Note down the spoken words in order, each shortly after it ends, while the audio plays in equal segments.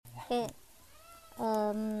Oke,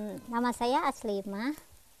 nama saya Aslimah.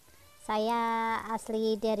 Saya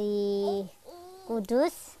asli dari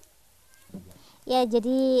Kudus. Ya,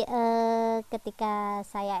 jadi ketika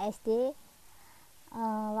saya SD,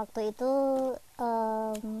 waktu itu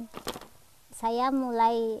saya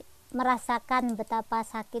mulai merasakan betapa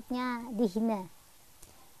sakitnya dihina.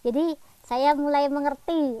 Jadi saya mulai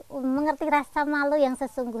mengerti rasa malu yang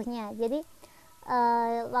sesungguhnya. Jadi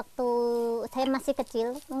waktu saya masih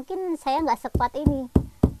kecil, mungkin saya nggak sekuat ini.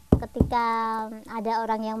 Ketika ada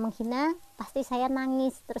orang yang menghina, pasti saya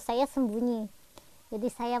nangis, terus saya sembunyi. Jadi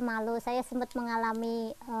saya malu. Saya sempat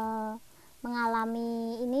mengalami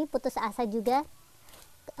ini putus asa juga.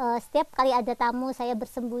 Setiap kali ada tamu, saya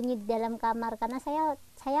bersembunyi di dalam kamar karena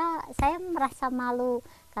saya merasa malu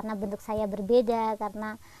karena bentuk saya berbeda,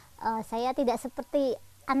 karena saya tidak seperti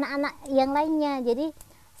anak-anak yang lainnya. Jadi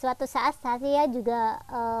suatu saat saya juga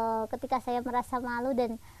ketika saya merasa malu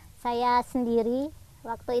dan saya sendiri,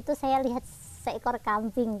 waktu itu saya lihat seekor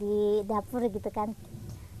kambing di dapur gitu kan.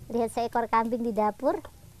 Lihat seekor kambing di dapur.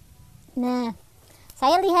 Nah,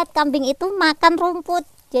 saya lihat kambing itu makan rumput.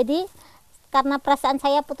 Jadi karena perasaan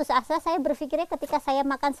saya putus asa, saya berpikirnya ketika saya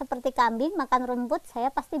makan seperti kambing, makan rumput, saya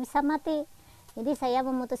pasti bisa mati. Jadi saya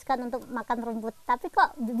memutuskan untuk makan rumput. Tapi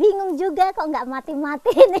kok bingung juga, kok nggak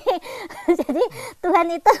mati-mati nih. Jadi Tuhan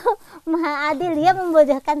itu maha adil, dia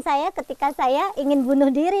membodohkan saya ketika saya ingin bunuh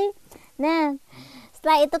diri. Nah,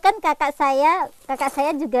 setelah itu kan kakak saya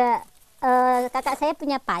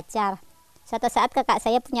punya pacar. Suatu saat kakak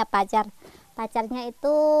saya punya pacar. Pacarnya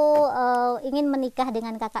itu ingin menikah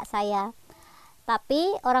dengan kakak saya.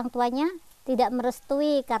 Tapi orang tuanya tidak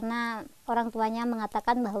merestui karena orang tuanya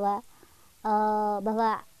mengatakan bahwa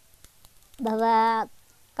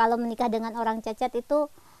kalau menikah dengan orang cacat itu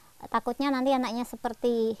takutnya nanti anaknya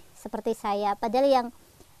seperti saya. Padahal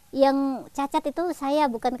yang cacat itu saya,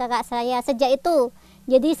 bukan kakak saya. Sejak itu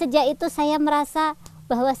saya merasa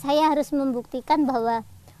bahwa saya harus membuktikan bahwa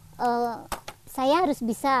saya harus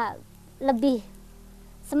bisa lebih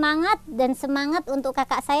semangat untuk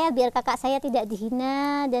kakak saya, biar kakak saya tidak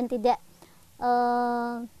dihina dan tidak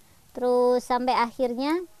terus sampai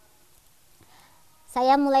akhirnya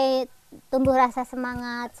saya mulai tumbuh rasa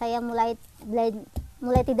semangat. Saya mulai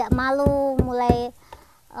tidak malu, mulai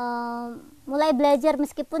belajar,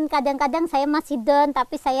 meskipun kadang-kadang saya masih down,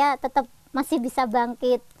 tapi saya tetap masih bisa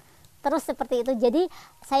bangkit terus seperti itu. Jadi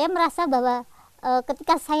saya merasa bahwa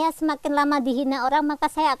ketika saya semakin lama dihina orang, maka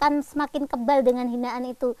saya akan semakin kebal dengan hinaan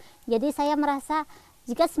itu. Jadi saya merasa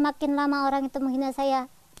jika semakin lama orang itu menghina saya,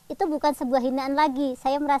 itu bukan sebuah hinaan lagi.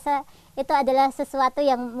 Saya merasa itu adalah sesuatu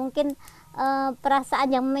yang mungkin perasaan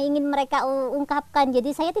yang ingin mereka ungkapkan.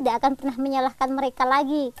 Jadi saya tidak akan pernah menyalahkan mereka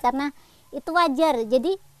lagi karena itu wajar.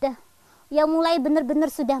 Jadi yang mulai benar-benar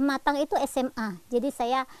sudah matang itu SMA. Jadi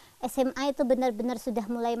saya SMA itu benar-benar sudah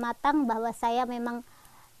mulai matang, bahwa saya memang,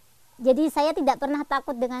 jadi saya tidak pernah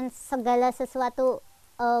takut dengan segala sesuatu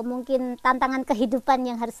mungkin tantangan kehidupan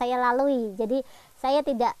yang harus saya lalui. Jadi saya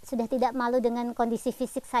sudah tidak malu dengan kondisi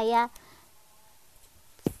fisik saya.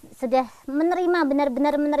 Sudah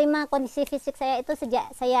benar-benar menerima kondisi fisik saya itu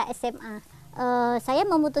sejak saya SMA. Saya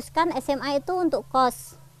memutuskan SMA itu untuk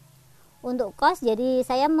kos. Jadi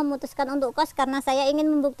saya memutuskan untuk kos karena saya ingin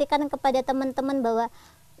membuktikan kepada teman-teman bahwa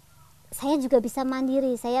saya juga bisa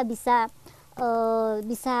mandiri, saya bisa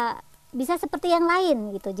seperti yang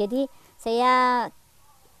lain gitu. Jadi saya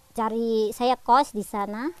kos di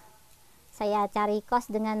sana. Saya cari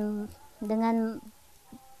kos dengan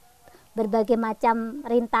berbagai macam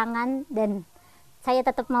rintangan, dan saya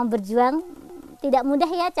tetap mau berjuang. Tidak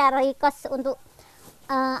mudah ya cari kos untuk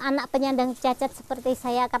anak penyandang cacat seperti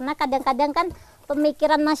saya, karena kadang-kadang kan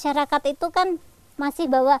pemikiran masyarakat itu kan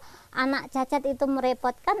masih bahwa anak cacat itu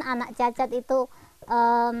merepotkan, anak cacat itu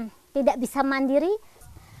tidak bisa mandiri.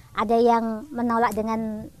 Ada yang menolak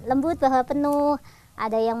dengan lembut bahwa penuh,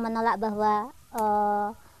 ada yang menolak bahwa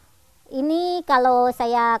ini kalau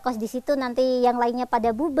saya kos di situ nanti yang lainnya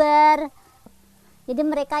pada bubar. Jadi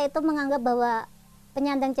mereka itu menganggap bahwa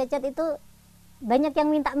penyandang cacat itu banyak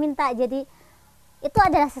yang minta-minta. Jadi itu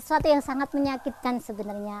adalah sesuatu yang sangat menyakitkan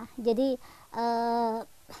sebenarnya. Jadi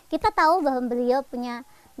kita tahu bahwa beliau punya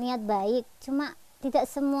niat baik, cuma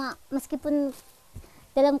tidak semua, meskipun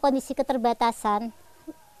dalam kondisi keterbatasan,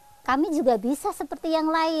 kami juga bisa seperti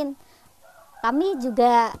yang lain. Kami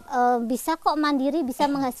juga bisa kok mandiri, bisa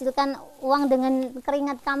menghasilkan uang dengan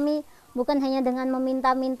keringat kami, bukan hanya dengan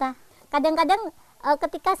meminta-minta. Kadang-kadang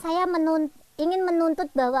ketika saya ingin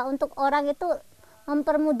menuntut bahwa untuk orang itu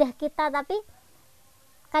mempermudah kita, tapi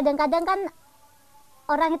kadang-kadang kan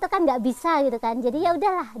orang itu kan nggak bisa gitu kan. Jadi ya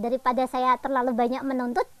udahlah, daripada saya terlalu banyak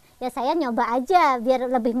menuntut, ya saya nyoba aja biar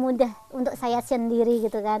lebih mudah untuk saya sendiri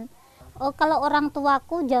gitu kan. Oh, kalau orang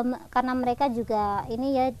tuaku karena mereka juga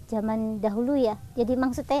ini ya zaman dahulu ya, jadi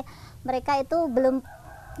maksudnya mereka itu belum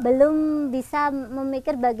bisa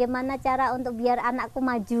memikir bagaimana cara untuk biar anakku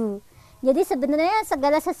maju. Jadi sebenarnya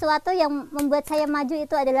segala sesuatu yang membuat saya maju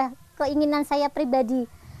itu adalah keinginan saya pribadi.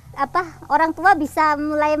 Orang tua bisa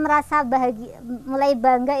mulai merasa bahagia, mulai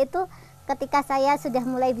bangga itu ketika saya sudah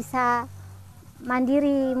mulai bisa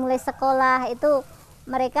mandiri, mulai sekolah. Itu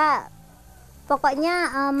mereka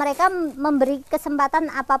pokoknya mereka memberi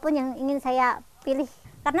kesempatan apapun yang ingin saya pilih.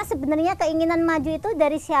 Karena sebenarnya keinginan maju itu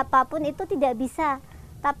dari siapapun itu tidak bisa,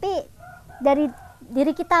 tapi dari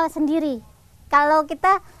diri kita sendiri. Kalau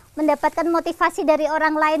kita mendapatkan motivasi dari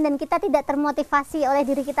orang lain dan kita tidak termotivasi oleh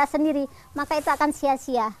diri kita sendiri, maka itu akan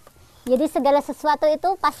sia-sia. Jadi segala sesuatu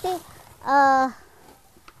itu pasti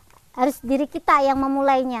harus diri kita yang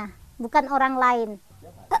memulainya, bukan orang lain.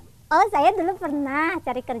 Oh, saya dulu pernah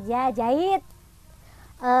cari kerja jahit.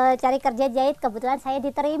 Kebetulan saya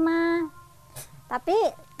diterima. Tapi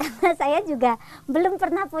karena saya juga belum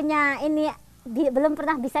pernah belum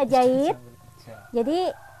pernah bisa jahit.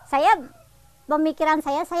 Jadi pemikiran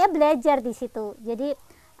saya belajar di situ. Jadi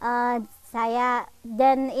saya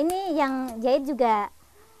dan ini yang jahit juga,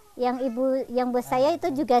 yang bos saya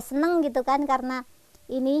itu juga seneng gitu kan, karena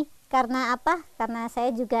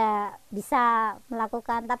saya juga bisa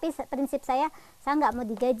melakukan. Tapi prinsip saya nggak mau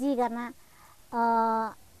digaji karena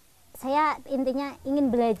saya intinya ingin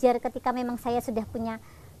belajar. Ketika memang saya sudah punya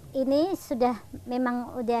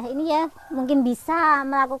mungkin bisa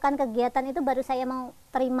melakukan kegiatan itu, baru saya mau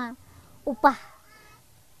terima upah.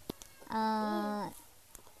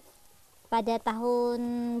 Pada tahun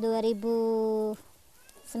 2009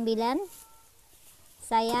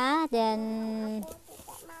 saya dan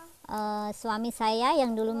suami saya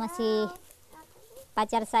yang dulu masih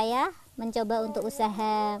pacar saya mencoba untuk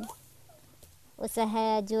usaha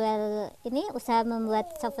membuat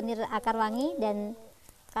souvenir akar wangi, dan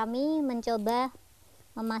kami mencoba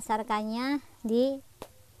memasarkannya di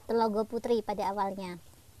Telogo Putri pada awalnya.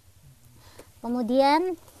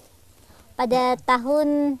 Kemudian pada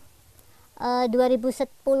tahun 2010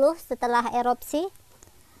 setelah erupsi,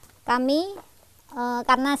 kami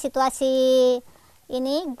karena situasi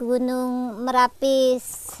ini Gunung Merapi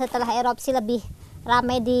setelah erupsi lebih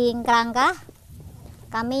ramai di kerangka,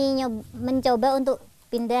 kami mencoba untuk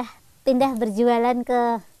pindah berjualan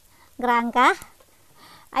ke kerangka.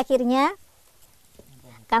 Akhirnya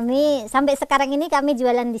kami sampai sekarang ini kami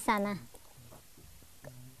jualan di sana.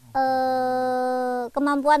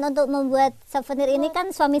 Kemampuan untuk membuat souvenir ini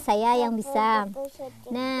kan suami saya yang bisa.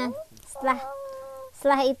 Nah,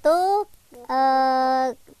 setelah itu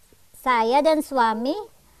saya dan suami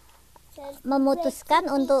memutuskan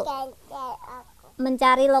untuk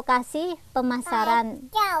mencari lokasi pemasaran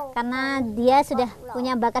karena dia sudah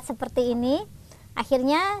punya bakat seperti ini.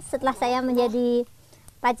 Akhirnya setelah saya menjadi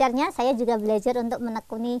pacarnya, saya juga belajar untuk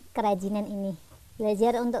menekuni kerajinan ini,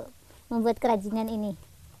 belajar untuk membuat kerajinan ini.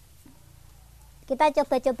 Kita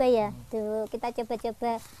coba-coba ya,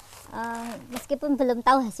 meskipun belum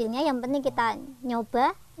tahu hasilnya, yang penting kita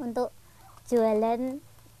nyoba untuk jualan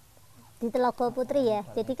di Telogo Putri ya.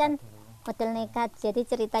 Jadi kan model nekat, jadi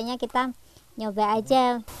ceritanya kita nyoba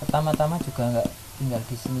aja. Pertama-tama juga nggak tinggal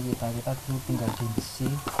di sini, kita dulu tinggal di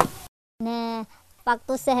Besi. Nah,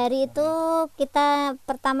 waktu sehari itu kita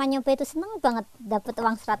pertama nyoba itu seneng banget, dapat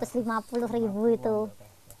uang 150.000 itu.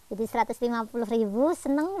 Jadi 150.000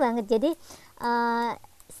 seneng banget. Jadi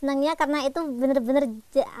senangnya karena itu bener-bener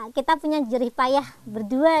kita punya jerih payah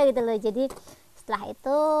berdua gitu loh. Jadi setelah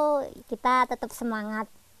itu kita tetap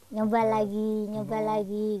semangat, nyoba lagi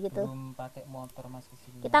gitu. Belum pakai motor Mas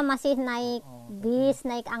kesini. Kita masih naik bis,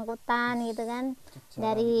 naik angkutan gitu kan.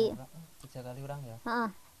 Dari 3 kali orang ya.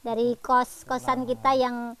 Dari kosan kita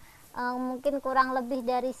yang mungkin kurang lebih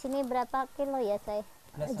dari sini berapa kilo ya saya?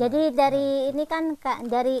 Jadi dari ini kan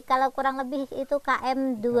kalau kurang lebih itu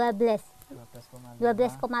km 12,5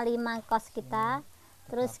 kos kita.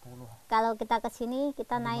 Terus kalau kita ke sini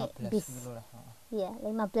kita naik bis. Iya,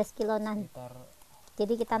 15 kiloan.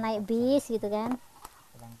 Jadi kita naik bis gitu kan.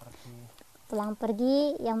 Pulang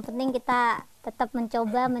pergi, yang penting kita tetap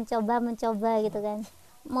mencoba gitu kan.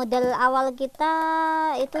 Modal awal kita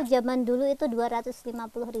itu zaman dulu itu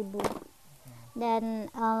 250.000. Dan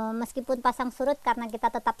meskipun pasang surut, karena kita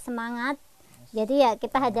tetap semangat, jadi ya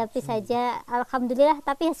kita hadapi saja. Alhamdulillah,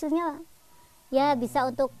 tapi hasilnya ya bisa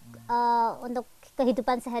untuk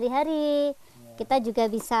kehidupan sehari-hari. Kita juga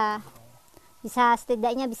bisa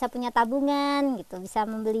setidaknya bisa punya tabungan gitu, bisa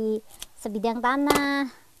membeli sebidang tanah.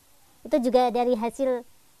 Itu juga dari hasil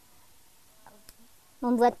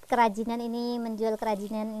membuat kerajinan ini, menjual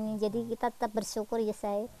kerajinan ini. Jadi kita tetap bersyukur ya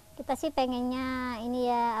saya. Kita sih pengennya ini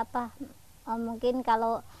ya apa, mungkin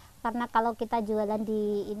karena kalau kita jualan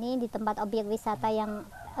di tempat objek wisata yang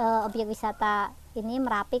objek wisata ini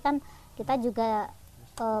Merapi kan, kita juga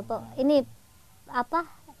ini apa,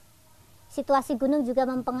 situasi gunung juga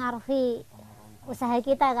mempengaruhi usaha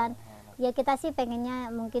kita kan. Ya kita sih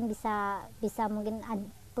pengennya mungkin bisa mungkin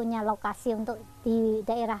punya lokasi untuk di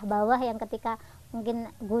daerah bawah yang ketika mungkin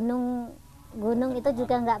gunung itu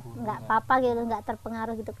juga nggak apa-apa gitu, nggak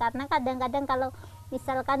terpengaruh gitu. Karena kadang-kadang kalau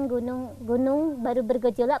misalkan gunung baru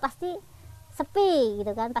bergejolak pasti sepi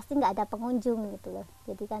gitu kan, pasti nggak ada pengunjung gitu loh.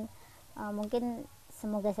 Jadi kan mungkin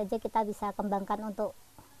semoga saja kita bisa kembangkan untuk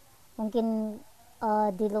mungkin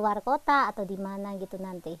di luar kota atau di mana gitu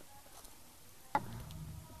nanti.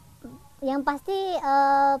 Yang pasti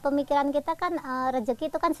pemikiran kita kan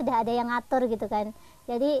rezeki itu kan sudah ada yang ngatur gitu kan.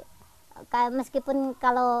 Jadi meskipun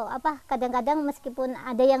kalau apa, kadang-kadang meskipun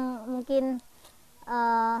ada yang mungkin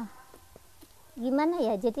gimana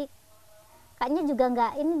ya, jadi kayaknya juga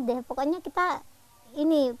nggak ini deh, pokoknya kita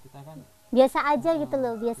kan biasa aja gitu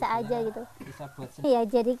loh, biasa aja gitu. Iya,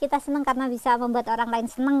 jadi kita senang karena bisa membuat orang lain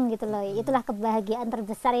senang gitu loh. Itulah kebahagiaan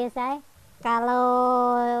terbesar ya saya.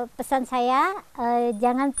 Kalau pesan saya,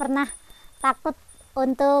 jangan pernah takut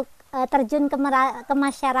untuk terjun ke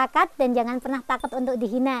masyarakat, dan jangan pernah takut untuk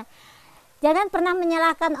dihina. Jangan pernah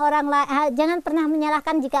menyalahkan orang lain, jangan pernah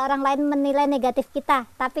menyalahkan jika orang lain menilai negatif kita,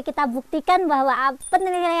 tapi kita buktikan bahwa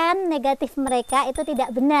penilaian negatif mereka itu tidak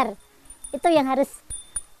benar. Itu yang harus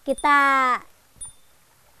kita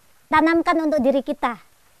tanamkan untuk diri kita.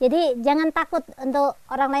 Jadi jangan takut untuk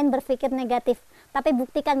orang lain berpikir negatif, tapi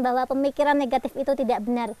buktikan bahwa pemikiran negatif itu tidak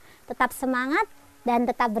benar. Tetap semangat dan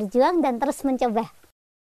tetap berjuang dan terus mencoba.